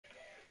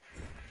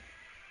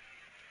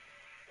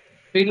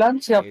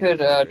freelance या फिर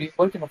do you $80.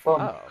 work in a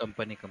firm? Oh,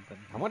 company I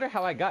company wonder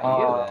how I got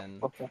you then.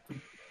 Okay.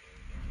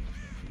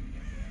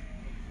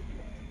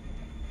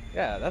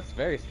 Yeah, that's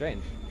very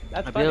strange.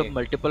 That's अभी अब funny.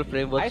 Multiple I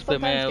frameworks पे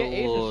मैं sometimes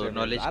get वो Asia servers.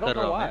 Knowledge I don't कर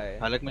know रहा हूँ मैं,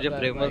 why, हालांकि मुझे but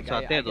like फ्रेमवर्क्स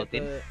आते I हैं दो get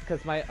तीन,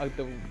 because my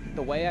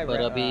the way पर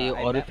अभी I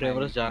और भी met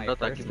फ्रेमवर्क्स जान my रहा हूँ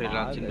ताकि first mod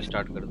फ्रीलांसिंग भी is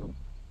स्टार्ट कर दूँ।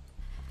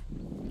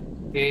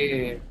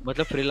 Okay.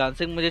 मतलब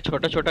फ्रीलांसिंग मुझे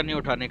छोटा छोटा नहीं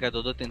उठाने का,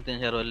 दो दो तीन तीन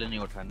हजार वाले नहीं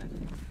उठाने।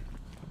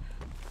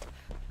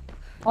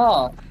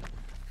 हाँ,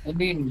 I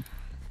mean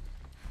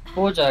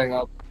हो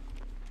जाएगा,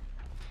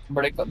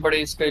 बड़े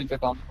बड़े स्केल पे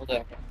काम हो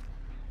जाएगा।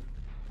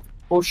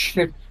 Oh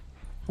shit,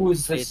 who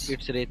is this?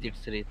 It's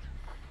रेत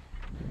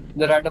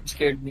The random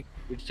scared me.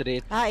 It's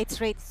रेत। Ah,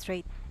 it's right, it's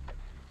right.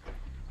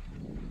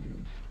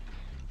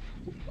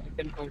 I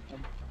can go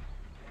from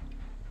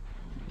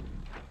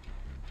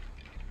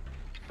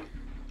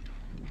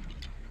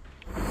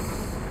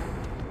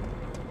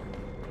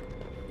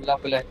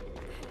Lapale.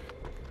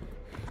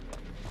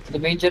 The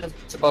major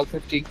is about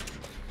 50.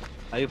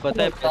 अभी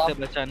पता है पैसे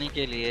बचाने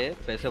के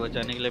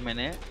लिए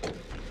मैंने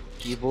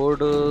कीबोर्ड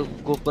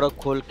को पूरा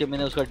खोल के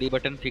मैंने उसका डी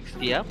बटन फिक्स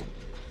किया,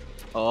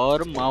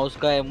 और माउस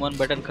का M1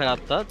 बटन खराब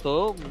था तो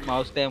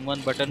माउस का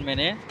M1 बटन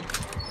मैंने,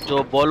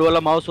 जो बॉल वाला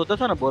माउस होता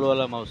था ना, बॉल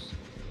वाला माउस,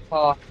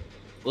 हाँ।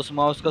 उस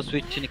माउस का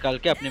स्विच निकाल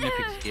के अपने में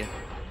फिक्स किया।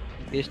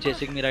 He is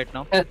chasing me right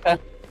now.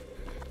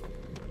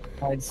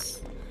 Nice.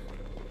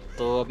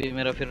 तो अभी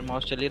मेरा फिर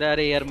माउस चल ही रहा है।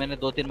 अरे यार मैंने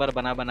 2-3 बार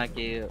बना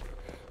के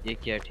ये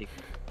किया, ठीक।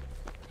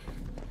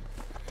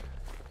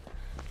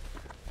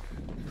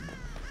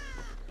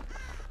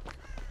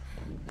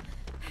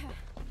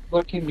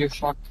 Working your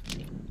shot.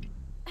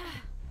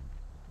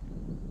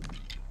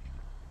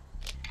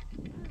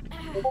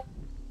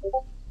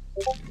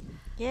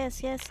 Yes,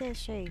 yes, yes,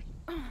 Shay.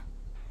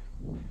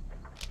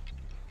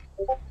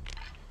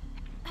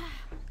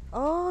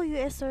 Oh,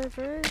 US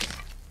servers.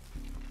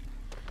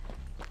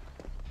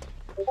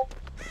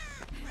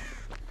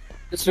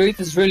 This rate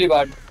is really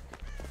bad.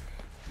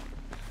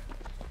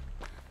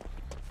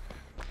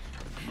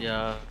 या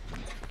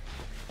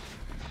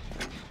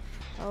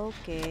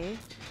Okay.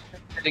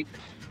 I think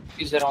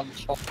he's around the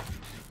shot.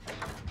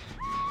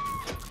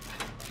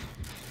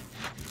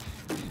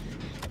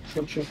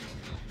 Sure.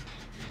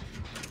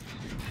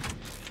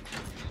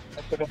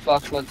 I put a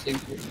flash one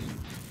save you.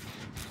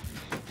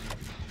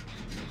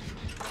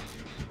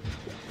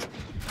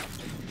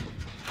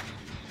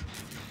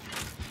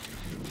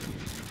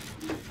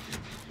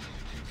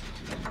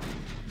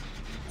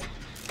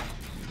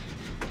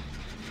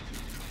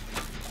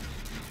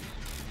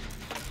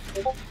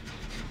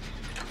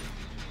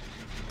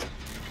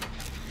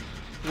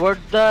 What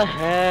the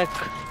heck,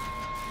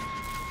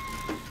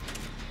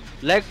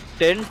 like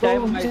 10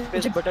 times my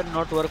space button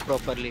not work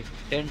properly,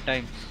 10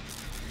 times.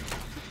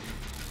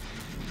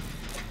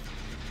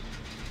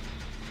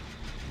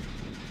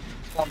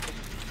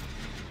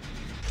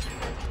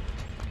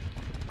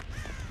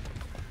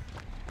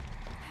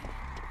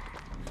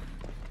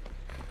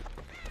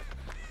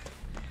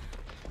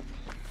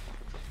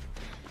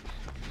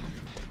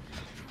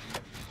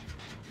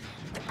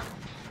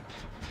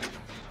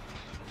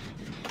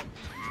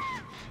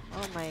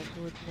 Oh my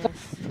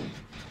goodness.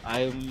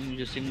 I'm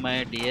using my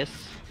DS.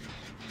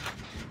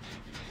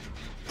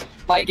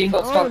 My game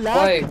got Oh, stuck. lag.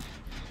 Why?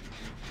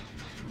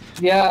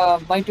 Yeah,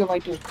 mine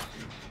too.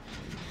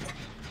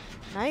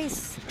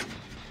 Nice.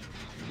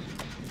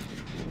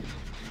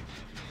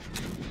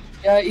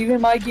 Yeah,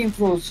 even my game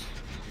froze.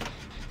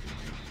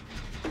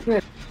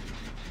 Wait.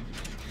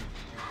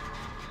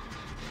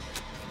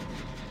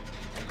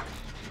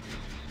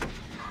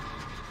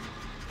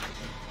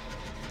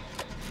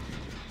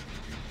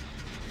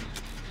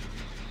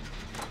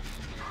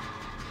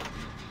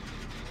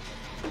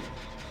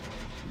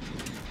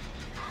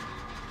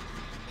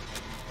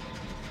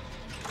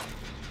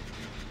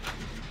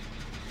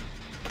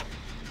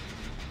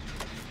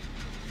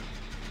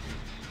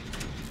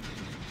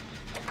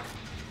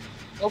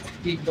 Nope,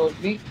 he ignored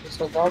me. This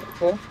was not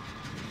okay.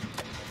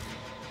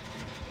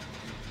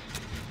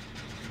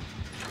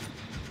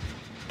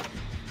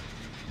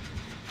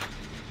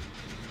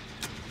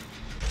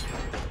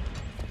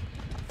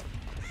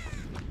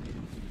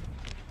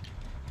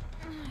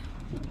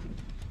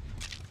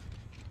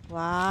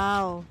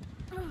 Wow.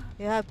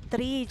 You have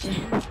 3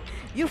 gens.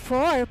 You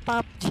 4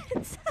 pop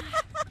gens.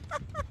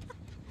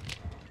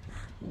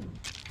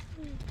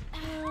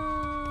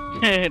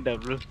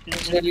 W.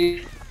 Actually,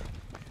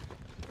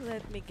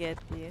 Let me get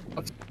you.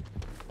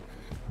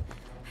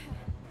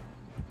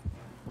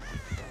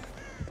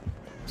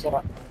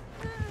 Sarah.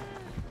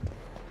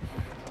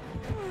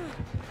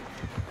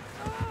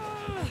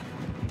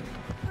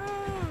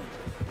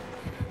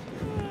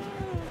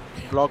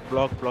 Block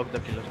the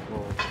killer.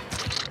 Oh.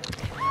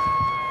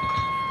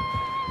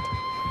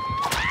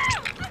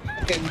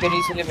 Okay, we can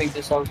easily make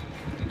this out.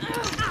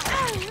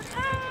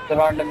 The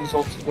random is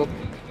also good.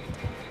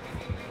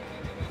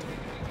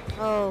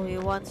 Oh, he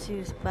wants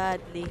you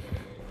badly.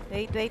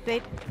 Wait. Take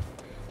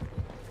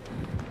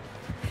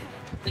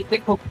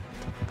hook.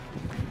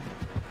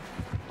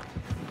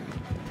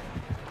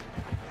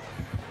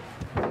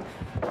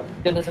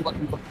 Diyan na sa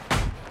button ko.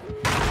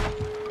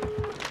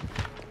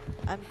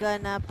 I'm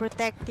gonna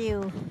protect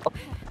you.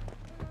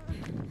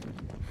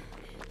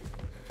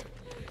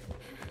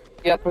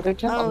 Yeah,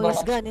 protect him. I'm Oh,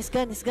 he's gonna gone, he's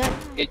gone, he's gone.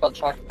 gate on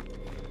shark.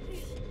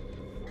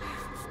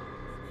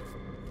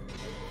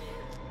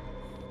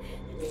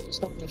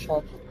 Stop the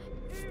shot.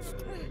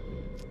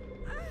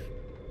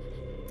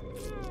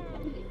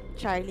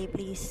 Charlie,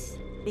 please.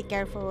 Be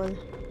careful.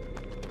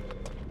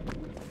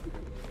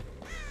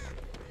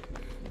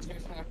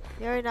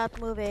 You're not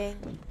moving.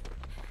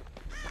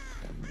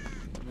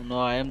 No,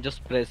 I am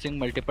just pressing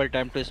multiple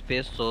time to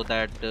space so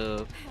that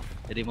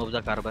remove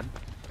the carbon.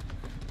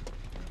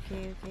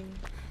 Okay, okay.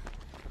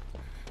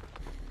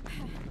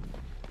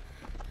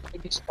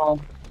 Maybe spawn.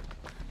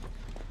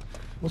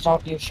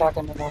 Without your shot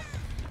anymore.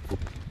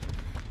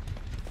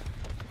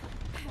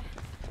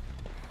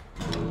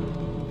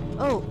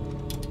 Oh!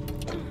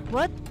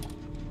 What?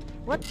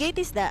 What gate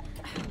is that?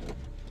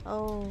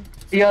 Oh,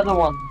 The other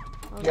one.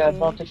 Yeah, okay.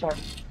 not the shark.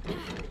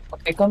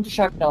 Okay, come to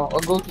shark now, or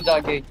go to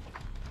that gate.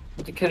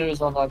 The killer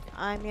is on that.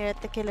 I'm here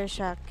at the killer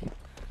shack.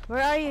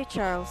 Where are you,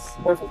 Charles?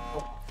 Perfect.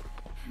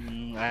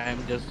 I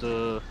am just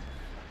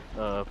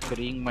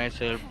freeing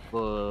myself.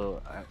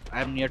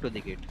 I'm near to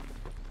the gate.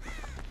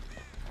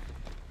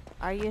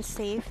 Are you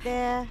safe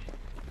there?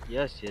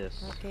 Yes,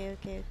 yes. Okay,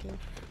 okay, okay.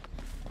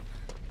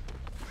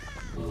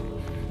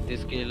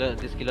 This killer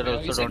Yeah,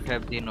 also you don't safe.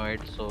 have the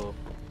noid, so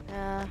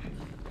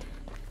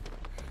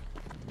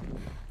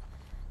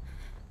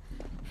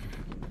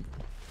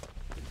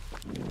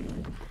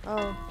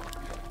Oh,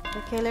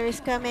 the killer is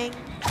coming.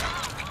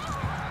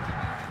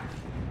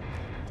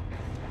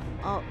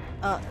 Oh,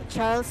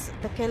 Charles,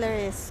 the killer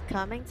is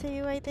coming to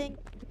you, I think.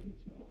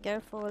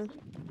 Careful.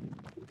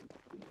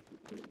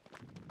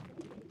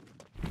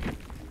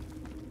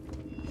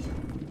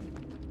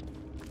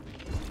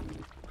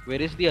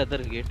 where is the other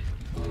gate?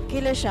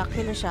 Killer shack,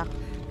 killer shack.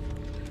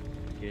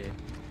 Okay.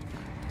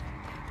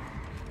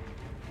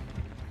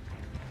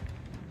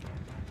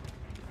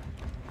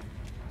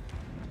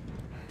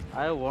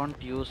 I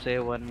want you say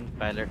one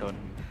pilot on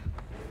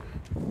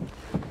me.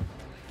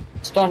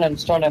 Stun him,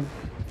 stun him.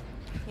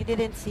 He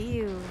didn't see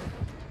you.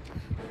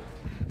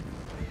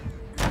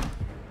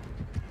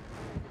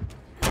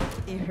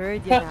 He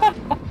heard you now.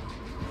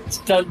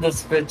 Stun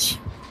this bitch.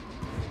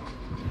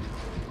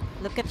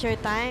 Look at your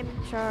time,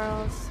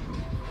 Charles.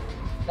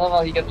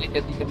 No, he can make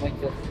it, he can make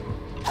it.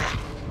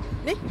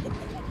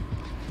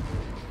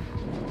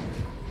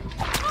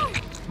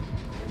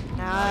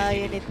 Now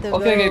you need to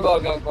Okay, go.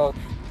 okay, go.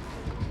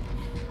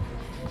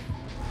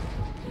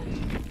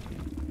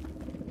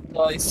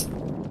 Nice.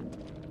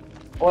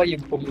 Why you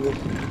bully?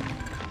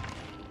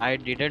 I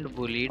didn't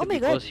bully Oh it my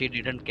because God. he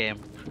didn't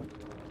camp.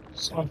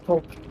 Son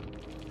of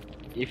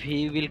If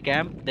he will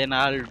camp, then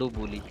I'll do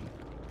bully.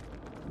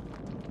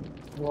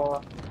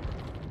 a-